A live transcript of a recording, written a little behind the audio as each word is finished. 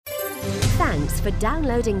Thanks for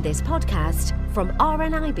downloading this podcast from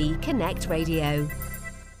RNIB Connect Radio.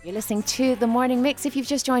 You're listening to The Morning Mix. If you've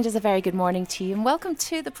just joined us, a very good morning to you and welcome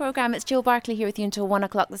to the programme. It's Jill Barkley here with you until 1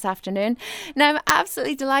 o'clock this afternoon. Now, I'm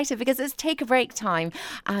absolutely delighted because it's take a break time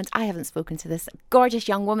and I haven't spoken to this gorgeous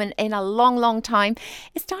young woman in a long, long time.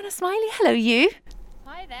 It's Donna Smiley. Hello, you.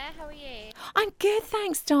 Hi there, how are you? I'm good,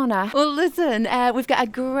 thanks, Donna. Well, listen, we've got a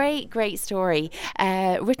great story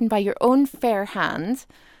written by your own fair hand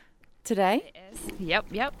today. It is.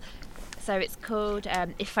 Yep. So it's called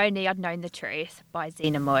If Only I'd Known the Truth by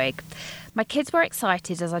Zena Moig. My kids were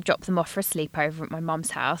excited as I dropped them off for a sleepover at my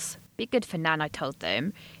mum's house. Be good for Nan, I told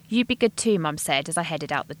them. You be good too, Mum said as I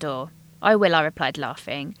headed out the door. I will, I replied,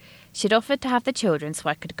 laughing. She'd offered to have the children so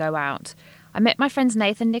I could go out. I met my friends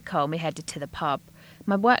Nathan and Nicole and we headed to the pub.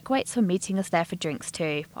 My workmates were meeting us there for drinks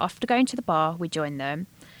too. After going to the bar, we joined them.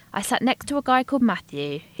 I sat next to a guy called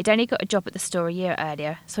Matthew. He'd only got a job at the store a year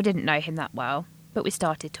earlier, so I didn't know him that well. But we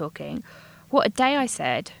started talking. What a day, I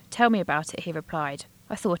said. Tell me about it, he replied.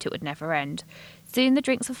 I thought it would never end. Soon the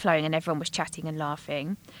drinks were flowing and everyone was chatting and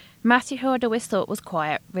laughing. Matthew, who I'd always thought was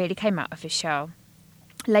quiet, really came out of his shell.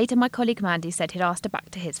 Later my colleague Mandy said he'd asked her back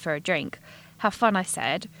to his for a drink. Have fun, I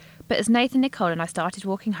said. But as Nathan, Nicole and I started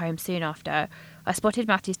walking home soon after, I spotted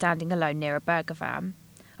Matthew standing alone near a burger van.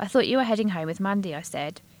 I thought you were heading home with Mandy, I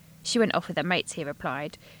said. She went off with her mates, he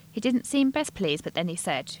replied. He didn't seem best pleased, but then he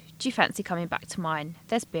said, do you fancy coming back to mine?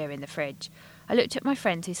 There's beer in the fridge. I looked at my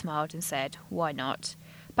friend who smiled and said, why not?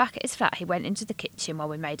 Back at his flat, he went into the kitchen while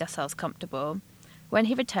we made ourselves comfortable. When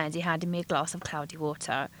he returned, he handed me a glass of cloudy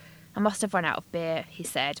water. I must have run out of beer, he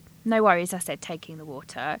said. No worries, I said, taking the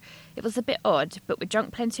water. It was a bit odd, but we'd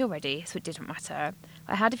drunk plenty already, so it didn't matter.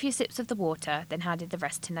 I had a few sips of the water, then handed the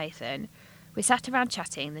rest to Nathan. We sat around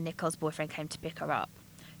chatting, then Nicole's boyfriend came to pick her up.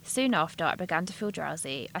 Soon after, I began to feel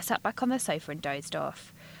drowsy. I sat back on the sofa and dozed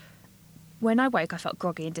off. When I woke, I felt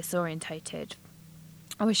groggy and disorientated.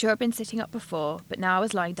 I was sure I'd been sitting up before, but now I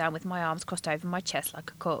was lying down with my arms crossed over my chest like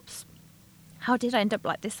a corpse. How did I end up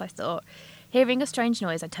like this, I thought. Hearing a strange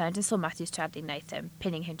noise, I turned and saw Matthew straddling Nathan,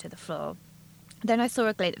 pinning him to the floor. Then I saw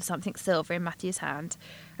a glint of something silver in Matthew's hand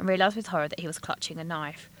and realised with horror that he was clutching a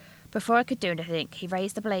knife. Before I could do anything, he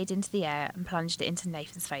raised the blade into the air and plunged it into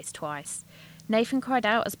Nathan's face twice. Nathan cried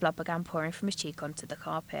out as blood began pouring from his cheek onto the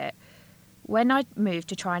carpet. When I moved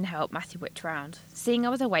to try and help, Matthew whipped round. Seeing I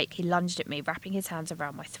was awake, he lunged at me, wrapping his hands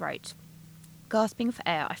around my throat. Gasping for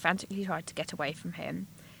air, I frantically tried to get away from him.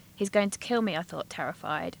 He's going to kill me, I thought,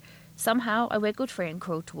 terrified. Somehow, I wiggled free and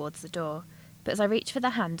crawled towards the door. But as I reached for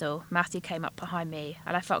the handle, Matthew came up behind me,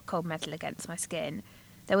 and I felt cold metal against my skin.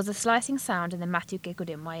 There was a slicing sound, and then Matthew giggled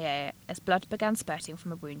in my ear as blood began spurting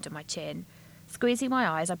from a wound on my chin. Squeezing my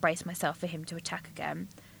eyes, I braced myself for him to attack again.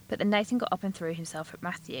 But then Nathan got up and threw himself at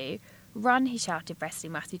Matthew. Run, he shouted,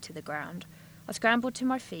 wrestling Matthew to the ground. I scrambled to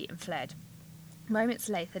my feet and fled. Moments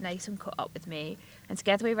later, Nathan caught up with me, and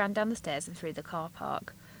together we ran down the stairs and through the car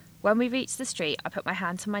park. When we reached the street, I put my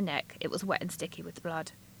hand to my neck. It was wet and sticky with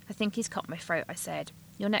blood. I think he's cut my throat, I said.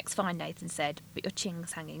 Your neck's fine, Nathan said, but your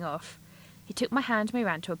chin's hanging off. He took my hand and we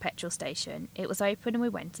ran to a petrol station. It was open and we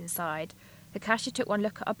went inside. The cashier took one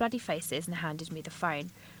look at our bloody faces and handed me the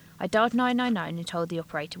phone. I dialed 999 and told the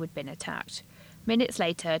operator we'd been attacked. Minutes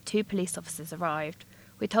later, 2 police officers arrived.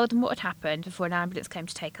 We told them what had happened before an ambulance came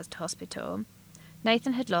to take us to hospital.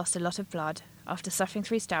 Nathan had lost a lot of blood after suffering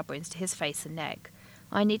 3 stab wounds to his face and neck.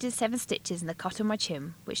 I needed 7 stitches and a cut on my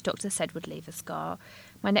chin, which doctors said would leave a scar.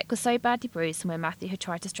 My neck was so badly bruised, and when Matthew had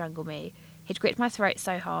tried to strangle me, he'd gripped my throat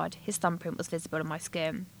so hard, his thumbprint was visible on my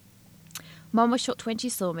skin. Mum was shocked when she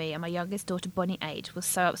saw me, and my youngest daughter, Bonnie, 8, was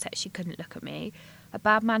so upset she couldn't look at me. A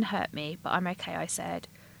bad man hurt me, but I'm okay, I said.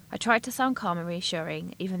 I tried to sound calm and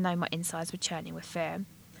reassuring, even though my insides were churning with fear.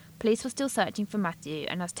 Police were still searching for Matthew,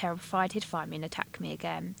 and I was terrified he'd find me and attack me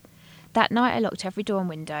again. That night I locked every door and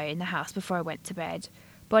window in the house before I went to bed.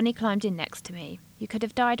 Bonnie climbed in next to me. You could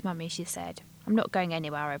have died, Mummy, she said. I'm not going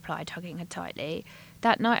anywhere, I replied, hugging her tightly.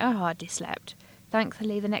 That night I hardly slept.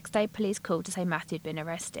 Thankfully, the next day police called to say Matthew had been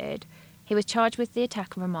arrested. He was charged with the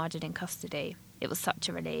attack and remanded in custody. It was such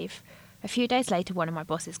a relief. A few days later, one of my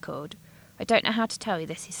bosses called. I don't know how to tell you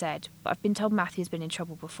this, he said, but I've been told Matthew's been in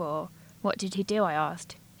trouble before. What did he do, I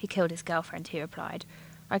asked. He killed his girlfriend, he replied.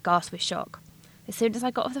 I gasped with shock. As soon as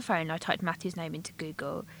I got off the phone, I typed Matthew's name into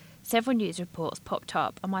Google. Several news reports popped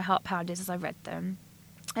up, and my heart pounded as I read them.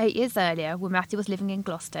 8 years earlier, when Matthew was living in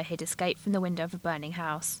Gloucester, he'd escaped from the window of a burning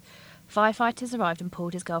house. Firefighters arrived and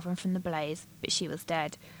pulled his girlfriend from the blaze, but she was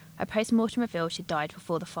dead. A post-mortem revealed she'd died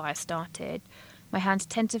before the fire started. My hand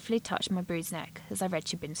tentatively touched my bruised neck as I read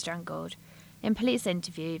she'd been strangled. In police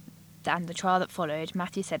interview, and the trial that followed,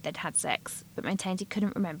 Matthew said they'd had sex, but maintained he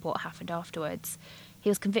couldn't remember what happened afterwards. He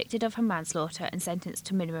was convicted of her manslaughter and sentenced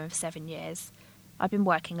to a minimum of 7 years. I'd been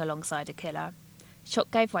working alongside a killer.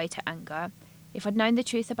 Shock gave way to anger. If I'd known the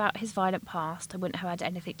truth about his violent past, I wouldn't have had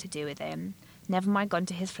anything to do with him. Never mind gone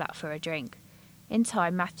to his flat for a drink. In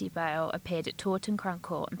time, Matthew Bale appeared at Taunton Crown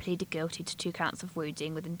Court and pleaded guilty to 2 counts of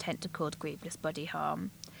wounding with intent to cause grievous bodily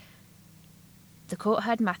harm. The court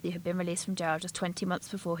heard Matthew had been released from jail just 20 months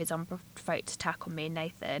before his unprovoked attack on me and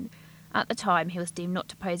Nathan. At the time, he was deemed not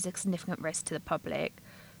to pose a significant risk to the public,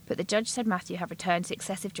 but the judge said Matthew had returned to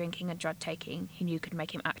excessive drinking and drug taking he knew could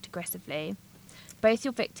make him act aggressively. Both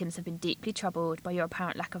your victims have been deeply troubled by your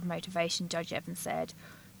apparent lack of motivation, Judge Evans said.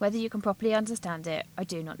 Whether you can properly understand it, I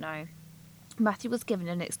do not know. Matthew was given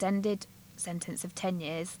an extended sentence of 10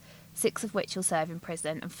 years, 6 of which he'll serve in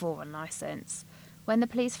prison and 4 on licence. When the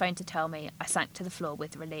police phoned to tell me, I sank to the floor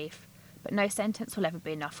with relief. But no sentence will ever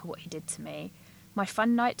be enough for what he did to me. My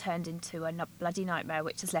fun night turned into a bloody nightmare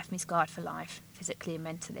which has left me scarred for life, physically and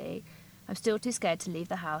mentally. I'm still too scared to leave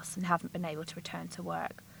the house and haven't been able to return to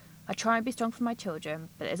work. I try and be strong for my children,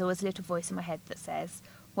 but there's always a little voice in my head that says,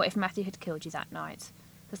 what if Matthew had killed you that night?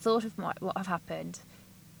 The thought of what have happened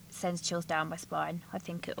sends chills down my spine. I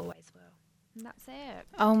think it always will. And that's it.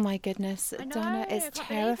 Oh my goodness, I know, Donna, it's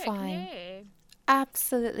terrifying.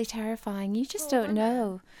 Absolutely terrifying. You just Poor don't woman.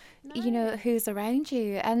 know, you know, who's around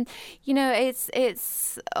you. And, you know,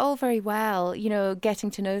 it's all very well, you know,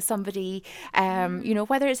 getting to know somebody, you know,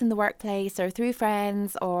 whether it's in the workplace or through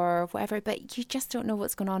friends or whatever, but you just don't know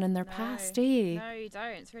what's going on in their past, do you? No, you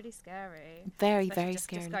don't. It's really scary. Very, Especially very just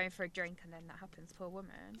scary. Just going for a drink and then that happens. Poor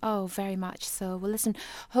woman. Oh, very much so. Well, listen,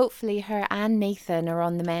 hopefully her and Nathan are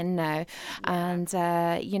on the mend now. And,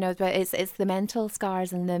 you know, but it's the mental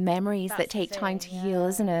scars and the memories That's that the take time to thing, heal,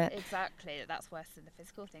 isn't it? Exactly. That's worse than the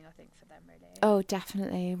physical thing, I think, for them, really. Oh,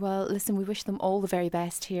 definitely. Well, listen, we wish them all the very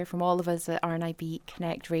best here from all of us at RNIB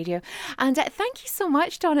Connect Radio. And thank you so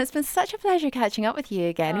much, Donna. It's been such a pleasure catching up with you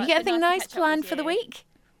again. Have you got it's been anything nice nice to catch up planned with for the you. week?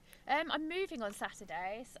 I'm moving on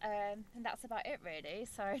Saturdays, and that's about it, really.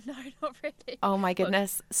 So, no, not really. Oh, my Well,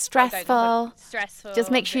 goodness. Going Stressful. off stressful. Just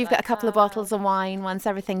make sure you've got a couple of bottles of of wine once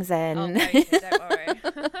everything's in. Oh, don't worry.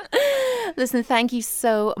 Listen, thank you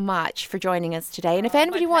so much for joining us today. And if Oh, my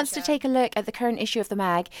anybody wants to pleasure. take a look at the current issue of the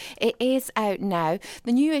mag, it is out now.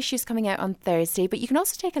 The new issue is coming out on Thursday, but you can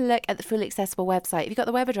also take a look at the fully accessible website. Have you got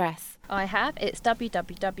the web address? I have. It's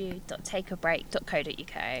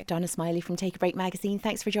www.takeabreak.co.uk. Donna Smiley from Take a Break magazine.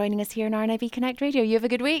 Thanks for joining us here on RNIB Connect Radio. You have a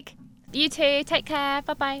good week. You too. Take care.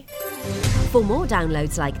 Bye-bye. For more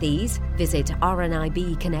downloads like these, visit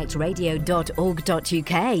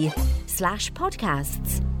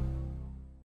rnibconnectradio.org.uk/podcasts.